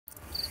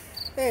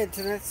Hey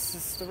internet, this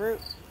is the Root.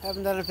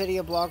 Haven't done a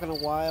video blog in a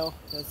while,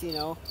 because,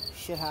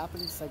 shit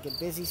happens. I get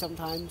busy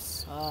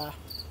sometimes.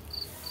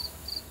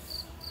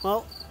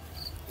 Well,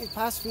 in the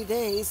past few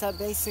days, I've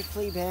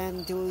basically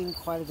been doing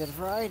quite a bit of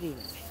riding.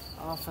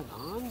 Off and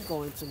on,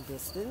 going some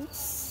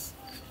distance.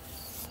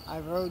 I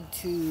rode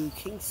to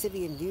King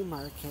City and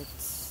Newmarket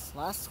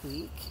last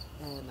week,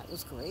 and that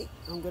was great.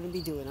 I'm going to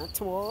be doing that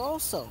tomorrow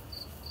also.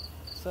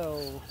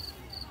 So,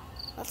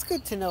 that's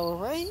good to know,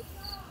 right?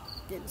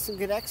 Getting some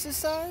good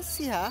exercise,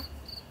 yeah.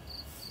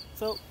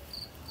 So,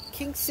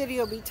 King City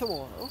will be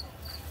tomorrow,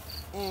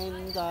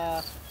 and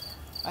I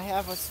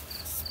have a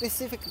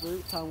specific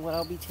route on what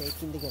I'll be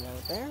taking to get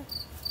out there,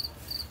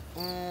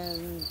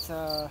 and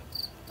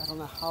I don't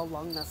know how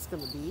long that's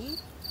going to be,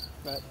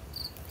 but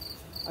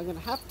I'm going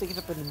to have to get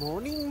up in the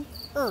morning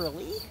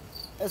early,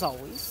 as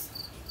always,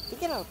 to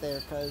get out there,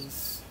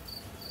 because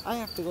I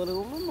have to go to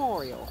a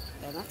memorial,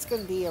 and that's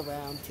going to be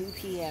around 2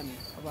 p.m.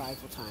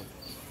 arrival time.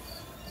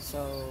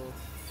 So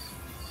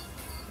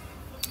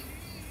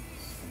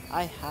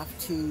I have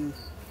to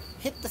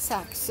hit the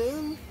sack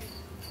soon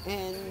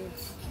and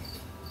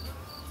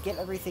get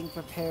everything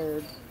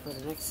prepared for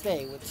the next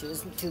day, which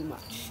isn't too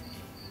much.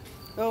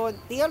 Oh,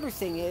 the other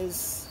thing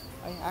is,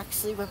 I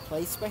actually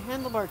replaced my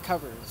handlebar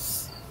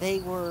covers. They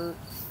were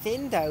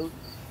thinned out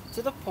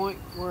to the point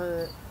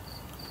where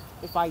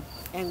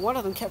and one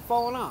of them kept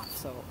falling off,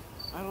 so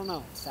I don't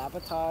know,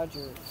 sabotage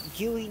or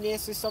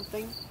dewiness or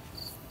something.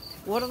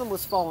 One of them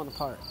was falling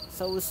apart,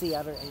 so was the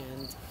other,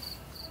 and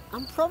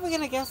I'm probably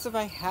going to guess if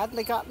I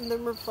hadn't gotten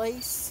them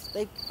replaced,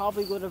 they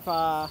probably would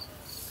have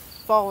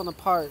fallen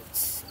apart,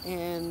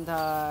 and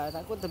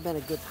that wouldn't have been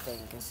a good thing,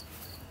 because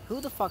who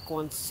the fuck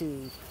wants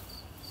to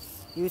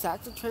use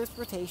active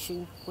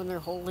transportation when they're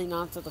holding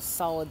onto the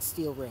solid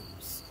steel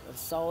rims, or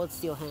solid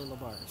steel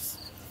handlebars?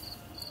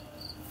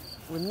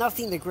 With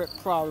nothing to grip,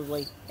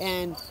 probably,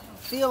 and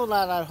feeling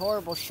that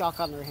horrible shock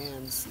on their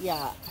hands,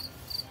 yeah,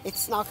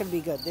 it's not going to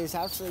be good. There's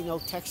absolutely no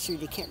texture,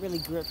 you can't really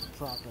grip it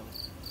properly.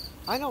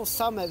 I know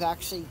some have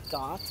actually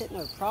got it,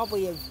 and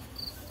probably have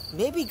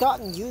maybe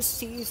gotten used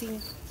to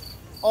using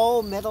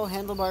all metal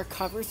handlebar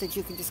covers that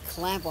you can just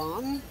clamp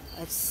on.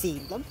 I've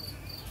seen them.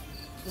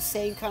 The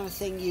same kind of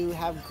thing you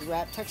have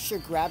texture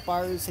grab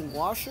bars and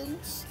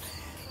washrooms.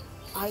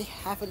 I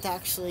haven't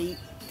actually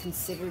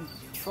considered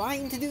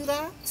trying to do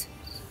that.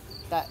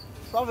 That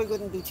probably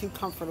wouldn't be too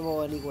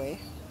comfortable anyway,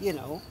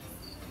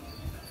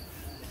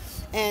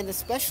 And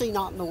especially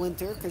not in the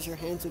winter, because your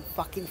hands would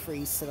fucking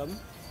freeze to them,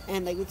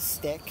 and they would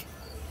stick,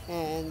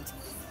 and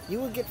you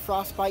would get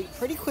frostbite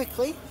pretty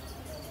quickly.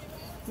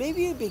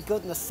 Maybe it'd be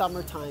good in the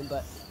summertime,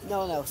 but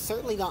no,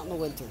 certainly not in the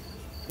winter,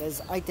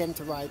 because I tend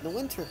to ride in the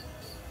winter.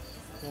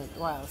 And,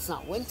 well, it's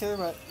not winter,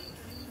 but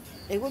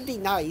it would be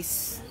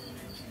nice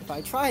if I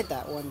tried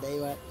that one day,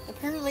 but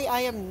apparently I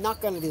am not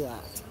going to do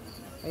that.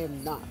 I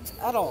am not,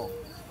 at all.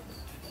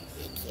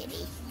 Hey,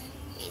 kitty.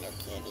 Hey, no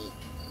kitty.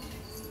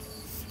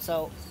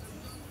 So,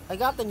 I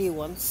got the new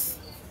ones.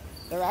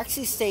 They're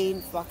actually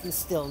staying fucking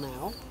still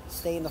now.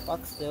 Staying the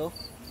fuck still.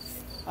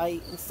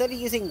 Instead of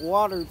using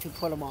water to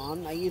put them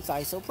on, I used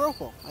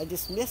isopropyl. I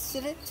just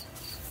misted it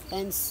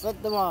and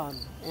slid them on.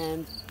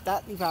 And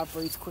that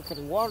evaporates quicker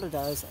than water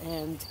does.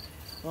 And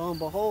lo and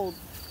behold,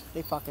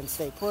 they fucking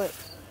stay put.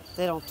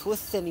 They don't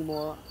twist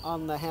anymore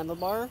on the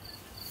handlebar.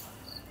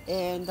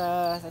 And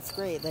that's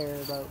great.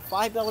 They're about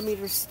 5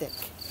 millimeters thick.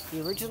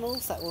 The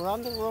originals that were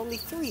on there were only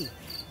 3.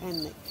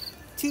 And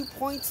 2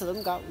 points of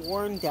them got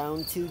worn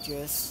down to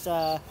just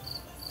the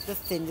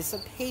thinness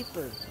of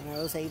paper, and I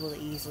was able to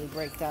easily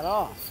break that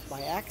off.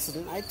 By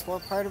accident, I tore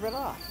part of it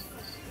off.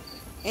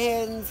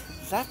 And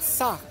that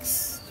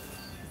sucks.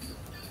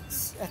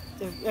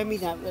 I mean,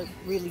 that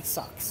really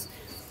sucks.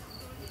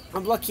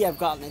 I'm lucky I've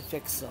gotten it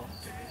fixed, though.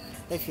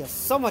 They feel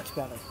so much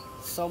better.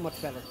 So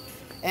much better.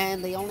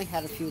 And they only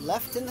had a few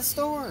left in the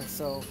store,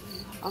 so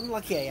I'm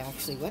lucky I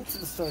actually went to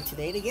the store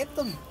today to get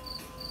them.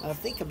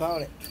 Think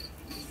about it.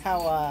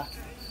 How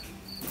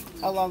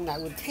long that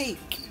would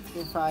take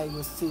if there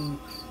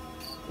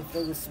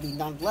was to be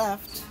none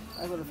left.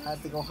 I would have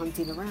had to go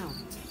hunting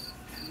around.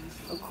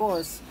 Of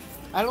course,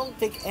 I don't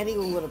think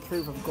anyone would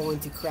approve of going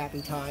to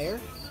Crappy Tire.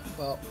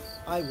 Well,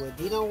 I would.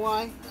 You know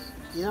why?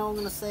 You know what I'm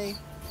gonna say?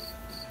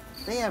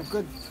 They have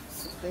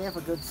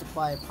a good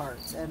supply of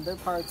parts, and their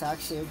parts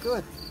actually are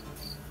good.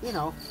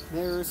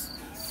 Mirrors,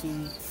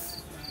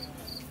 seats,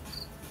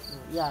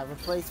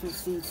 replacement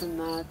seats and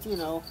that,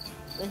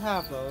 they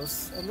have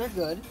those, and they're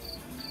good.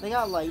 They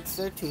got lights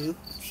there too.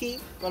 Cheap,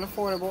 but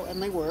affordable,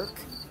 and they work.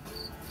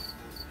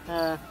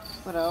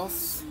 What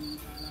else?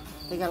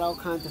 They got all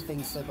kinds of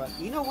things there, but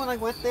when I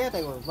went there,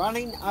 they were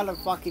running out of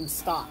fucking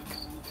stock.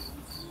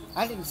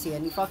 I didn't see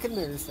any fucking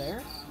mirrors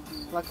there.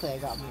 Luckily I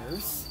got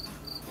mirrors.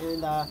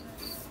 And,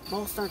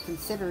 most aren't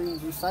considering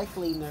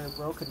recycling their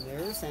broken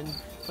mirrors and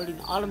putting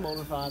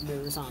automotive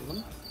mirrors on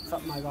them.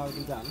 Something I've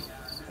already done,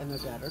 and they're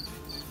better.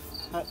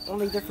 The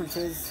only difference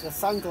is the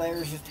sun glare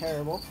is just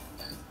terrible.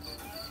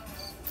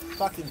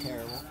 Fucking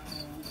terrible,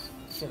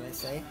 should I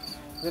say.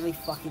 Really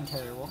fucking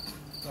terrible.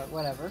 But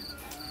whatever.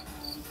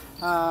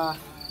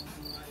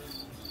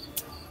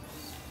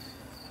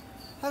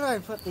 how do I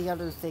put the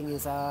other thing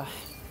is,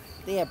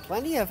 they have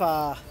plenty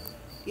of,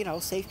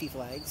 safety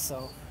flags,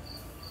 so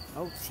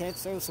no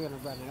chance those are going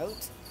to run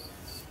out.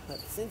 But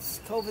since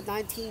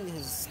COVID-19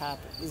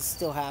 is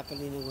still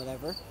happening and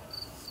whatever,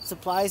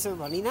 supplies are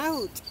running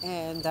out,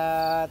 and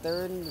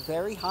they're in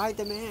very high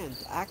demand,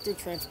 active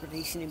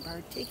transportation in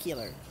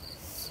particular.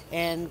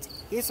 And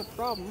here's a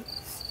problem.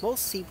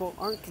 Most people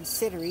aren't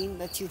considering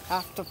that you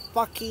have to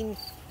fucking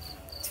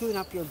tune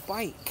up your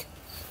bike.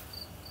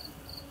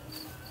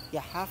 You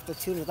have to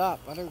tune it up,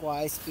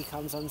 otherwise it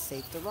becomes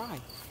unsafe to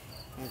ride.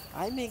 And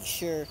I make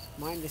sure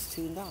mine is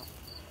tuned up.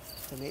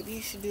 So maybe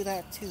you should do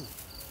that too.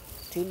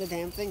 Tune the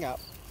damn thing up.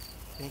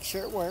 Make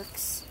sure it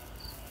works.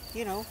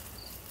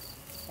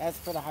 As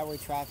per the Highway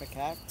Traffic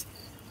Act,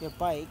 your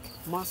bike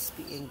must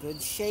be in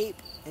good shape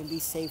and be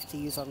safe to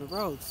use on the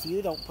road, so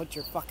you don't put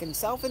your fucking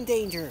self in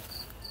danger.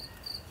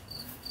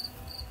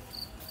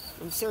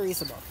 I'm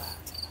serious about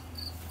that.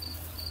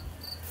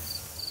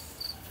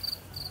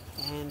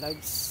 And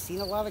I've seen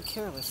a lot of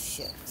careless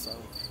shit, so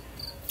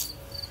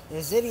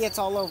there's idiots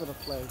all over the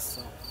place,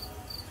 so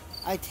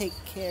I take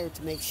care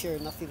to make sure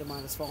nothing of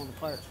mine is falling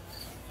apart.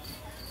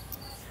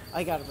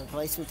 I got a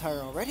replacement tire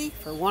already.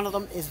 For one of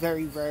them is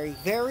very, very,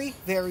 very,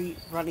 very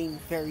running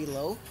very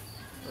low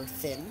or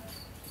thin.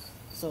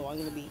 So I'm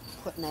going to be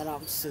putting that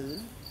on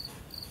soon.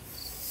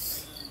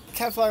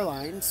 Kevlar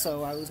line,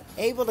 so I was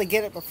able to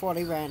get it before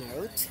they ran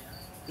out.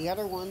 The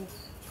other one,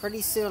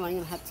 pretty soon I'm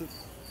going to have to,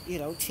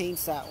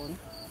 change that one.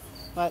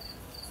 But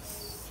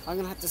I'm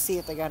going to have to see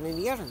if they got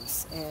any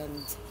others.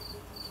 And,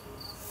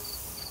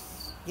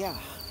 yeah.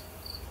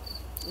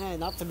 And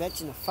not to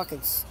mention the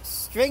fucking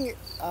string,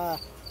 a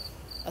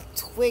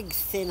twig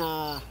thin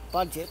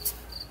budget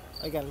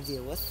I got to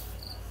deal with.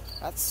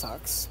 That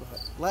sucks.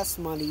 But less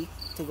money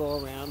to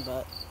go around,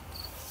 but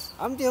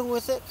I'm dealing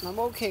with it, and I'm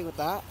okay with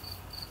that.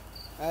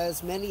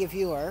 As many of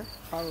you are,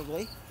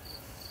 probably.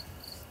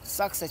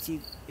 Sucks that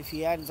if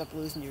you end up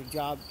losing your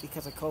job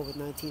because of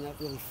COVID-19, that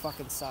really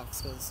fucking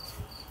sucks, because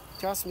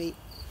trust me,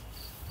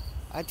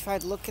 I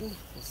tried looking,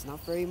 there's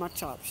not very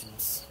much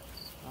options.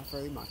 Not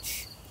very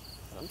much.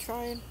 But I'm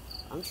trying.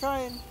 I'm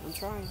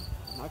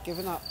not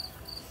giving up.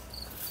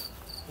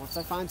 Once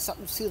I find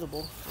something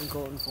suitable, I'm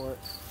going for it.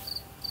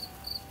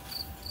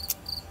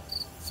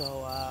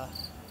 So,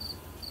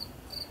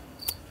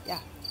 yeah.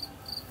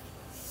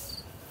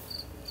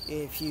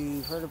 If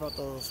you've heard about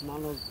those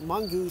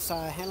mongoose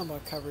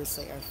handlebar covers,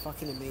 they are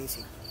fucking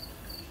amazing.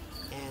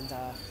 And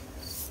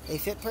they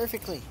fit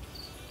perfectly.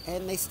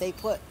 And they stay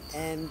put.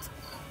 And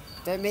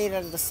they're made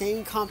out of the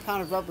same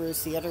compounded rubber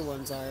as the other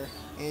ones are.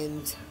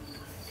 And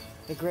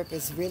the grip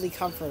is really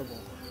comfortable.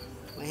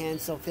 My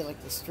hands don't feel like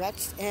they're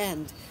stretched.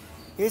 And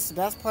here's the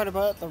best part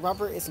about it. The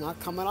rubber is not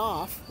coming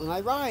off when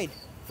I ride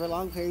for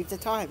long periods of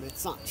time.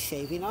 It's not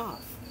shaving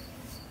off.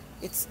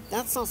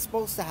 That's not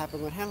supposed to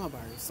happen with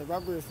handlebars. The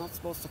rubber is not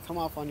supposed to come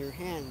off on your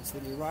hands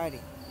when you're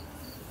riding.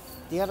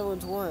 The other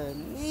ones were,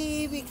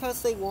 maybe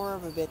because they wore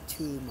them a bit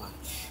too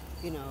much.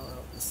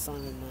 Out the sun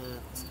and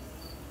that,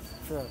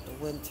 throughout the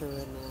winter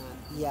and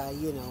that. Yeah,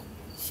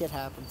 shit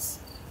happens.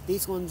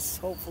 These ones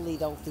hopefully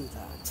don't do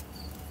that.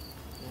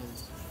 And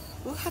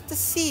we'll have to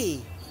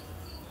see.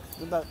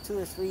 In about 2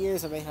 or 3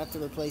 years I may have to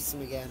replace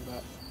them again,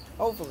 but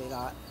hopefully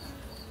not.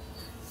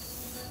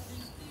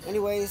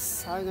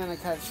 Anyways, I'm going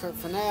to cut it short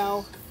for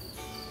now,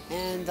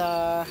 and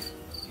I'm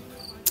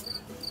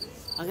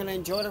going to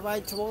enjoy the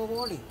ride tomorrow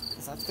morning,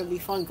 because that's going to be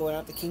fun going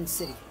out to King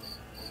City.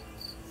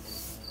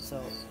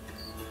 So,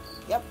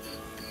 yep.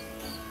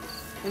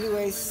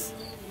 Anyways,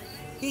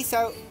 peace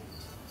out.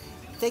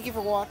 Thank you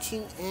for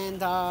watching, and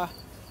yeah,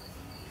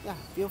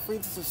 feel free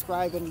to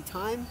subscribe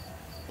anytime,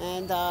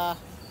 and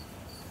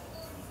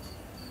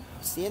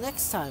see you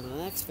next time in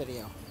the next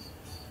video.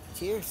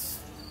 Cheers.